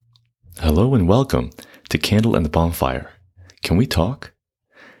Hello and welcome to Candle and the Bonfire. Can we talk?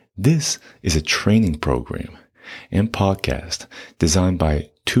 This is a training program and podcast designed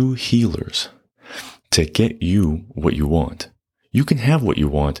by two healers to get you what you want. You can have what you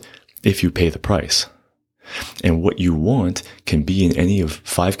want if you pay the price. And what you want can be in any of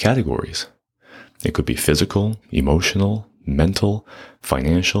 5 categories. It could be physical, emotional, mental,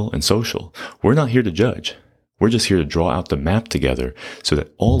 financial, and social. We're not here to judge. We're just here to draw out the map together so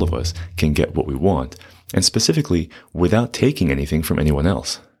that all of us can get what we want, and specifically without taking anything from anyone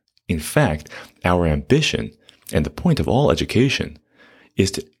else. In fact, our ambition and the point of all education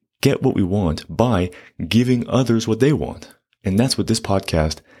is to get what we want by giving others what they want. And that's what this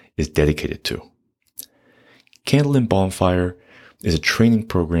podcast is dedicated to. Candle and Bonfire is a training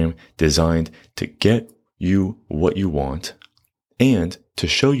program designed to get you what you want and to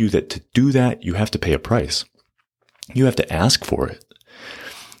show you that to do that, you have to pay a price. You have to ask for it.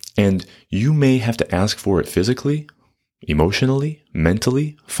 And you may have to ask for it physically, emotionally,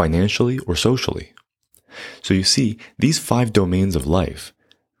 mentally, financially, or socially. So you see, these 5 domains of life,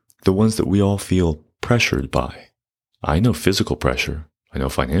 the ones that we all feel pressured by. I know physical pressure. I know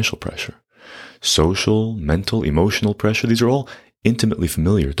financial pressure. Social, mental, emotional pressure, these are all intimately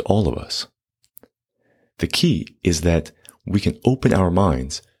familiar to all of us. The key is that we can open our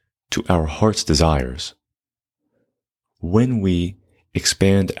minds to our heart's desires when we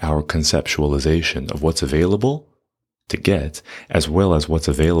expand our conceptualization of what's available to get, as well as what's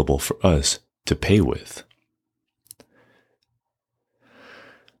available for us to pay with.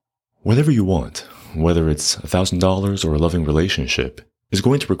 Whatever you want, whether it's $1,000 or a loving relationship, is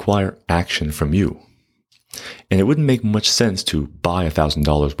going to require action from you. And it wouldn't make much sense to buy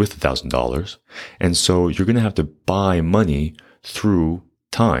 $1,000 with $1,000. And so you're going to have to buy money through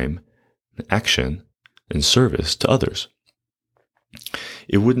time, action, and service to others.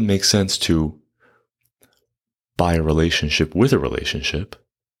 It wouldn't make sense to buy a relationship with a relationship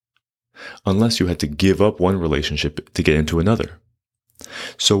unless you had to give up one relationship to get into another.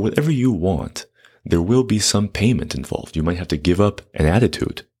 So whatever you want, there will be some payment involved. You might have to give up an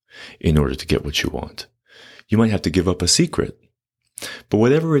attitude in order to get what you want. You might have to give up a secret. But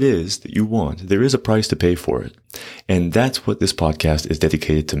whatever it is that you want, there is a price to pay for it. And that's what this podcast is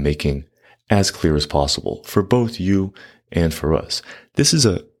dedicated to making as clear as possible for both you and for us. This is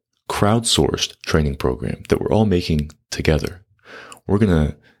a crowdsourced training program that we're all making together. We're going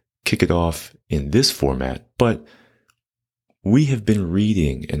to kick it off in this format, but we have been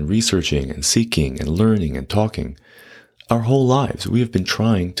reading and researching and seeking and learning and talking our whole lives. We have been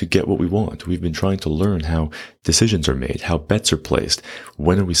trying to get what we want. We've been trying to learn how decisions are made, how bets are placed,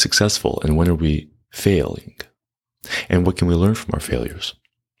 when are we successful and when are we failing, and what can we learn from our failures.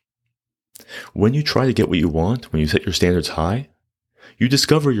 When you try to get what you want, when you set your standards high, you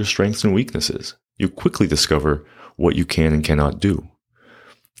discover your strengths and weaknesses. You quickly discover what you can and cannot do,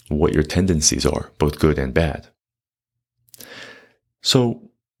 what your tendencies are, both good and bad. So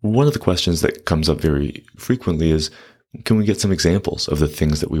one of the questions that comes up very frequently is, can we get some examples of the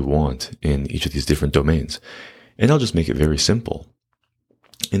things that we want in each of these different domains? And I'll just make it very simple.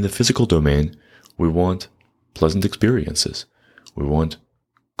 In the physical domain, we want pleasant experiences. We want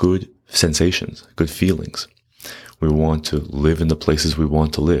good sensations, good feelings. We want to live in the places we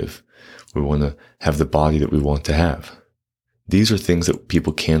want to live. We want to have the body that we want to have. These are things that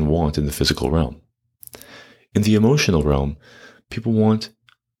people can want in the physical realm. In the emotional realm, people want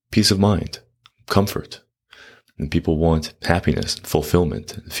peace of mind, comfort, and people want happiness,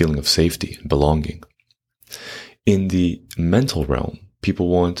 fulfillment, and feeling of safety and belonging. In the mental realm, people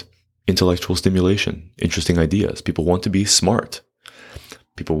want intellectual stimulation, interesting ideas. People want to be smart.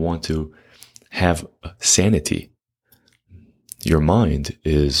 People want to have sanity. Your mind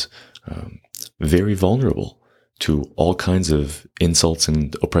is very vulnerable to all kinds of insults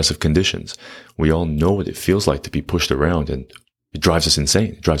and oppressive conditions. We all know what it feels like to be pushed around, and it drives us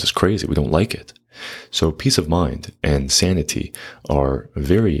insane. It drives us crazy. We don't like it. So peace of mind and sanity are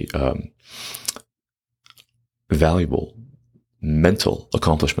very valuable mental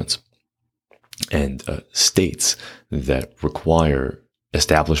accomplishments and states that require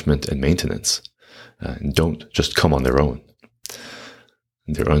establishment and maintenance and don't just come on their own.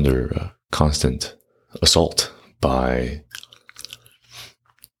 They're under constant assault by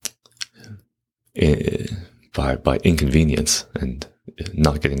inconvenience and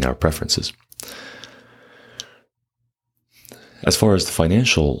not getting our preferences. As far as the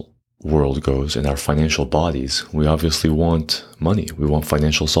financial world goes and our financial bodies, we obviously want money. We want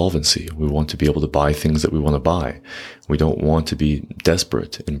financial solvency. We want to be able to buy things that we want to buy. We don't want to be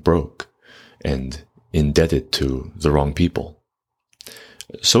desperate and broke and indebted to the wrong people.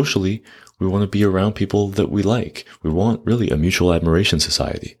 Socially, we want to be around people that we like. We want really a mutual admiration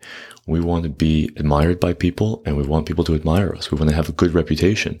society. We want to be admired by people, and we want people to admire us. We want to have a good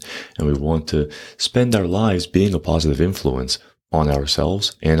reputation, and we want to spend our lives being a positive influence on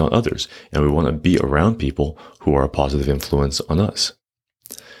ourselves and on others. And we want to be around people who are a positive influence on us.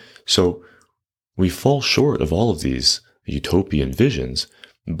 So we fall short of all of these utopian visions,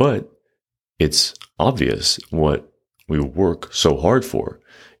 but it's obvious what we work so hard for.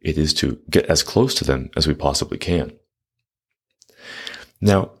 It is to get as close to them as we possibly can.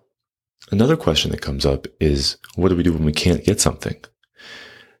 Now, another question that comes up is, what do we do when we can't get something?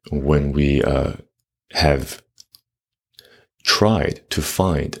 When we have tried to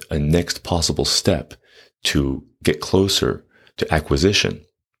find a next possible step to get closer to acquisition.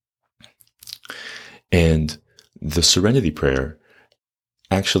 And the Serenity Prayer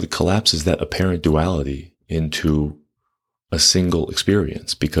actually collapses that apparent duality into a single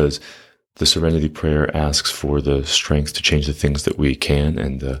experience, because the Serenity Prayer asks for the strength to change the things that we can,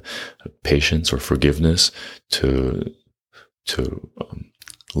 and the patience or forgiveness to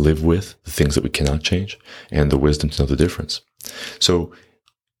live with the things that we cannot change, and the wisdom to know the difference. So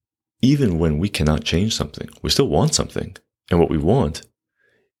even when we cannot change something, we still want something. And what we want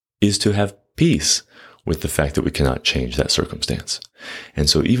is to have peace with the fact that we cannot change that circumstance. And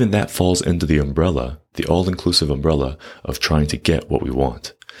so even that falls into the umbrella, the all-inclusive umbrella of trying to get what we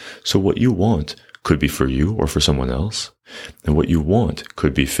want. So what you want could be for you or for someone else. And what you want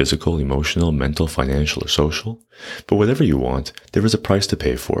could be physical, emotional, mental, financial, or social. But whatever you want, there is a price to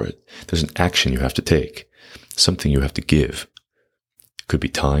pay for it. There's an action you have to take, something you have to give. Could be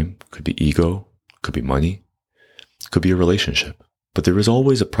time, could be ego, could be money, could be a relationship. But there is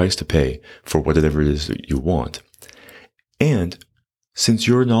always a price to pay for whatever it is that you want. And since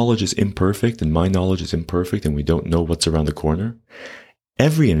your knowledge is imperfect and my knowledge is imperfect and we don't know what's around the corner,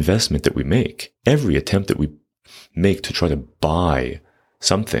 every investment that we make, every attempt that we make to try to buy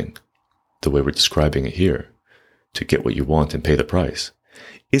something, the way we're describing it here, to get what you want and pay the price,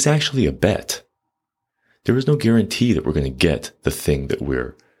 is actually a bet. There is no guarantee that we're going to get the thing that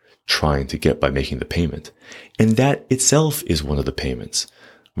we're trying to get by making the payment. And that itself is one of the payments.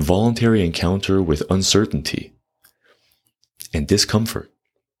 Voluntary encounter with uncertainty and discomfort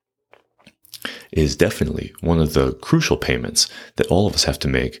is definitely one of the crucial payments that all of us have to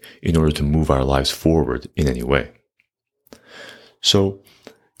make in order to move our lives forward in any way. So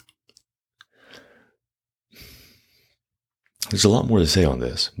there's a lot more to say on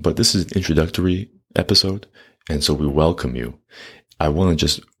this, but this is an introductory episode, and so we welcome you. I want to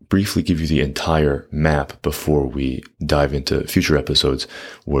just briefly give you the entire map before we dive into future episodes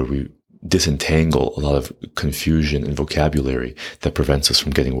where we disentangle a lot of confusion and vocabulary that prevents us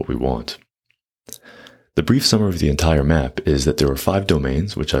from getting what we want. The brief summary of the entire map is that there are 5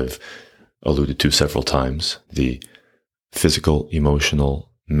 domains, which I've alluded to several times: the physical,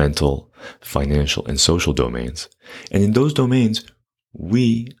 emotional, mental, financial, and social domains. And in those domains,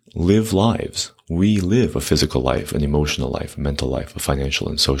 we live lives. We live a physical life, an emotional life, a mental life, a financial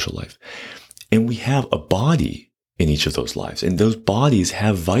and social life. And we have a body in each of those lives. And those bodies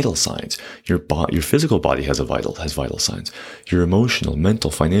have vital signs. Your physical body has vital signs. Your emotional,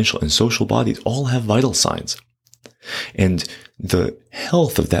 mental, financial, and social bodies all have vital signs. And the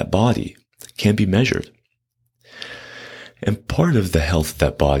health of that body can be measured. And part of the health of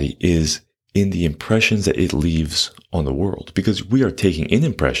that body is in the impressions that it leaves on the world, because we are taking in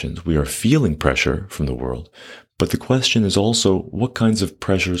impressions, we are feeling pressure from the world. But the question is also, what kinds of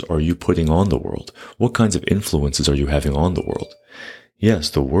pressures are you putting on the world? What kinds of influences are you having on the world? Yes,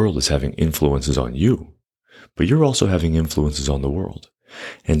 the world is having influences on you, but you're also having influences on the world.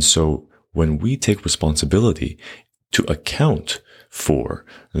 And so when we take responsibility to account for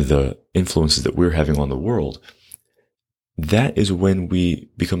the influences that we're having on the world, that is when we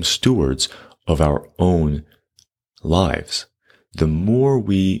become stewards of our own lives. The more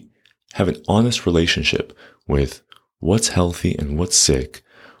we have an honest relationship with what's healthy and what's sick,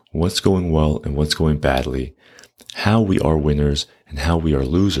 what's going well and what's going badly, how we are winners and how we are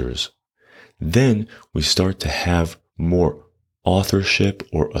losers, then we start to have more authorship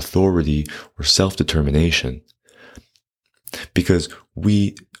or authority or self-determination, because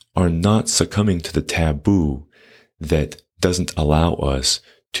we are not succumbing to the taboo that doesn't allow us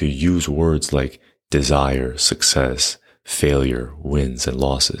to use words like desire, success, failure, wins, and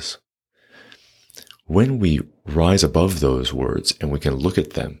losses. When we rise above those words and we can look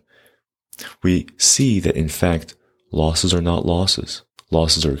at them, we see that in fact, losses are not losses.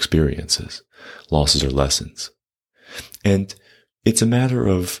 Losses are experiences. Losses are lessons. And it's a matter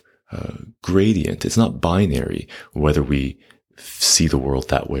of gradient. It's not binary, whether we see the world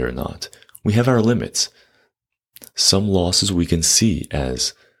that way or not. We have our limits. Some losses we can see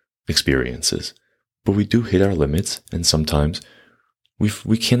as experiences, but we do hit our limits, and sometimes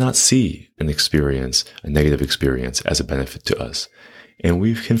we cannot see an experience, a negative experience, as a benefit to us. And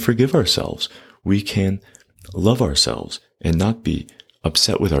we can forgive ourselves. We can love ourselves and not be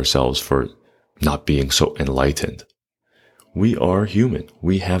upset with ourselves for not being so enlightened. We are human.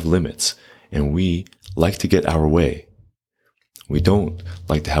 We have limits, and we like to get our way. We don't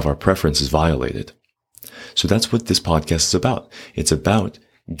like to have our preferences violated. So that's what this podcast is about. It's about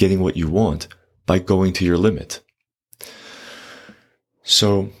getting what you want by going to your limit.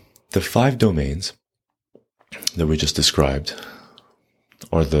 So the 5 domains that we just described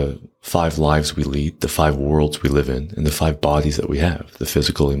are the 5 lives we lead, the 5 worlds we live in, and the 5 bodies that we have: the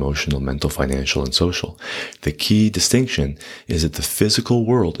physical, emotional, mental, financial, and social. The key distinction is that the physical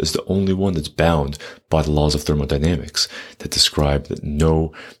world is the only one that's bound by the laws of thermodynamics that describe that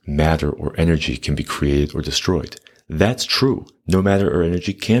no matter or energy can be created or destroyed. That's true. No matter or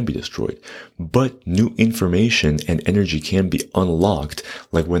energy can be destroyed, but new information and energy can be unlocked,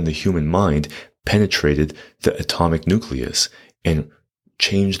 like when the human mind penetrated the atomic nucleus and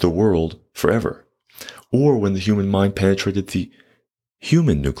changed the world forever, or when the human mind penetrated the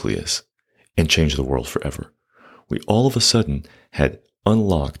human nucleus and changed the world forever. We all of a sudden had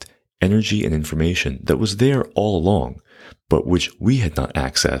unlocked energy and information that was there all along, but which we had not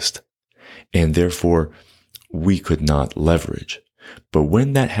accessed, and therefore we could not leverage. But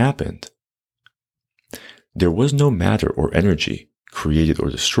when that happened, there was no matter or energy created or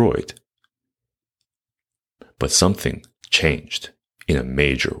destroyed, but something changed in a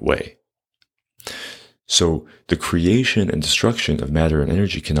major way. So the creation and destruction of matter and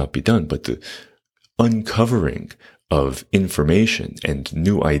energy cannot be done, but the uncovering of information and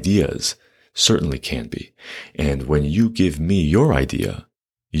new ideas certainly can be. And when you give me your idea,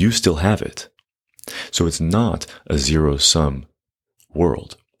 you still have it. So it's not a zero-sum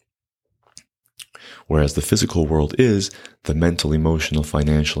world. Whereas the physical world is, the mental, emotional,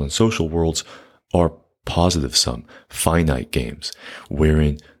 financial, and social worlds are positive sum, finite games,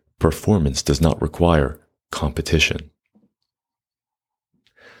 wherein performance does not require competition.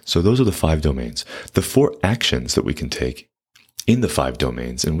 So those are the 5 domains. The 4 actions that we can take in the 5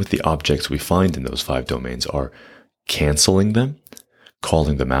 domains and with the objects we find in those 5 domains are canceling them,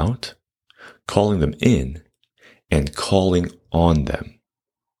 calling them out, calling them in, and calling on them.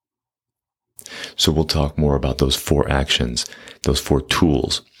 So we'll talk more about those 4 actions, those 4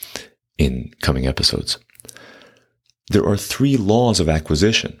 tools in coming episodes. There are 3 laws of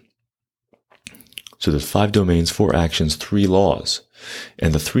acquisition. So there's 5 domains, 4 actions, 3 laws.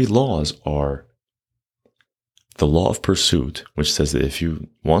 And the 3 laws are the law of pursuit, which says that if you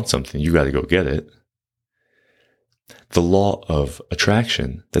want something, you got to go get it. The law of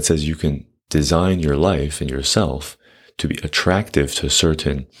attraction, that says you can design your life and yourself to be attractive to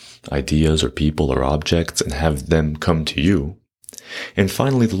certain ideas or people or objects and have them come to you. And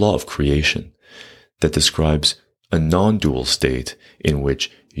finally, the law of creation, that describes a non-dual state in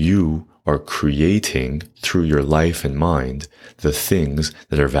which you are creating through your life and mind the things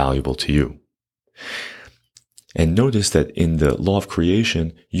that are valuable to you. And notice that in the law of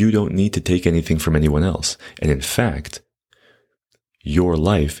creation, you don't need to take anything from anyone else. And in fact, your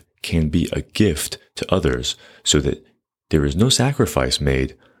life can be a gift to others so that there is no sacrifice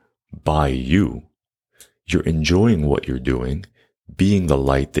made by you. You're enjoying what you're doing, being the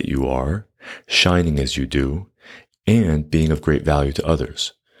light that you are, shining as you do, and being of great value to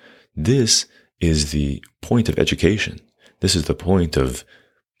others. This is the point of education. This is the point of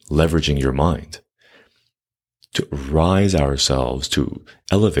leveraging your mind. To rise ourselves, to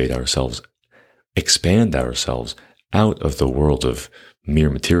elevate ourselves, expand ourselves out of the world of mere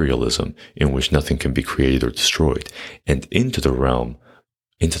materialism in which nothing can be created or destroyed, and into the realm,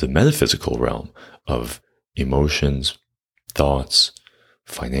 into the metaphysical realm of emotions, thoughts,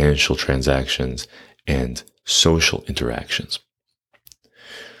 financial transactions, and social interactions.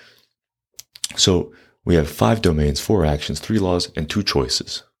 So we have 5 domains, 4 actions, 3 laws, and 2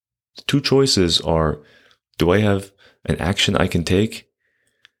 choices. The 2 choices are, do I have an action I can take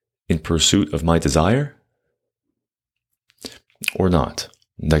in pursuit of my desire or not?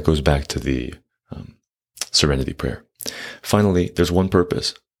 And that goes back to the serenity prayer. Finally, there's one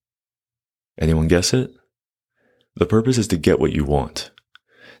purpose. Anyone guess it? The purpose is to get what you want.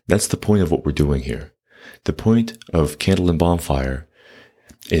 That's the point of what we're doing here. The point of Candle and Bonfire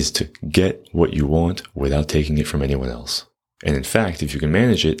is to get what you want without taking it from anyone else. And in fact, if you can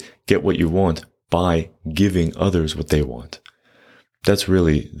manage it, get what you want by giving others what they want. That's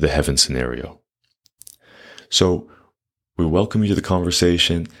really the heaven scenario. So We welcome you to the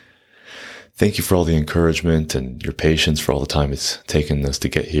conversation. Thank you for all the encouragement and your patience for all the time it's taken us to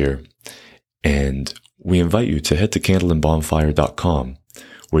get here. And we invite you to head to candleandbonfire.com,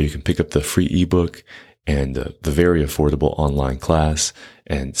 where you can pick up the free ebook and the very affordable online class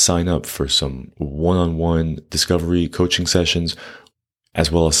and sign up for some one-on-one discovery coaching sessions,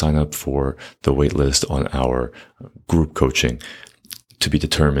 as well as sign up for the waitlist on our group coaching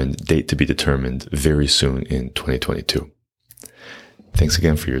date to be determined very soon in 2022. Thanks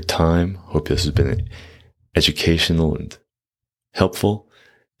again for your time. Hope this has been educational and helpful,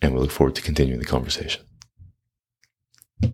 and we look forward to continuing the conversation.